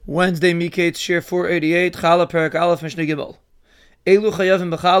Wednesday, Miketz, Shir 488, Chala Perak Aleph Mishnah Gimel. Elu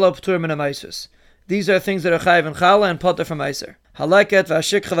Chayavim B'Chala P'tur Min HaMaisus. These are things that are Chayav in Chala and Potter from Maiser. Haleket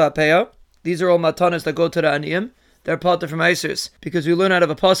V'Ashikcha V'Apeya. These are all matanas that go to the Aniyim. They're Potter from Maisers. Because we learn out of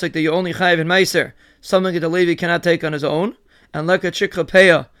a pasuk that you only Chayav in Maiser, something that the Levi cannot take on his own. And Leket Shikcha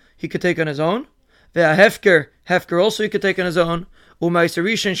Peya, he could take on his own. Ve'Hefker also he could take on his own.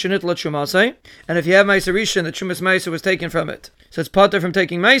 U'Maiserishin Shenit Lat Shumasei. And if you have Maiserishin, the Shumas Maiser was taken from it. So it's Potter from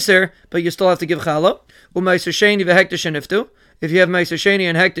taking Maiser, but you still have to give Chala. U'Maiser Sheni V'Hektish Niftu. If you have Maiser Sheni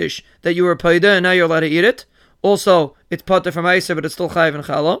and Hektish, that you were Paida and now you're allowed to eat it. Also, it's Potter from Maiser, but it's still Chayiv and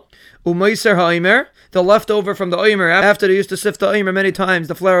Chala. U'Maiser Ha'Omer, the leftover from the Omer, after they used to sift the Omer many times,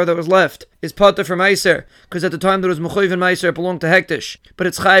 the flour that was left, is Potter from Maiser, because at the time there was Mechuyev and Maiser, it belonged to Hektish. But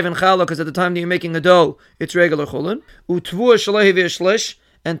it's Chayiv and Chala, because at the time that you're making a dough, it's regular Chulin. U'Tvua Shalehi V'Yishlish,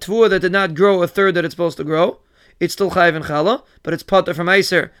 and Tvua that did not grow a third that it's supposed to grow, it's still Chayiv and Chala, but it's Potter from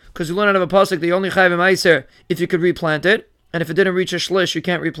Maiser, because you learn out of a pasuk that you only Chayiv and Maiser if you could replant it, and if it didn't reach a shlish, you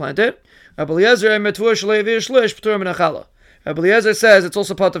can't replant it. Rabbi Eliezer says it's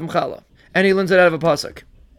also Potter from Chala, and he learns it out of a pasuk.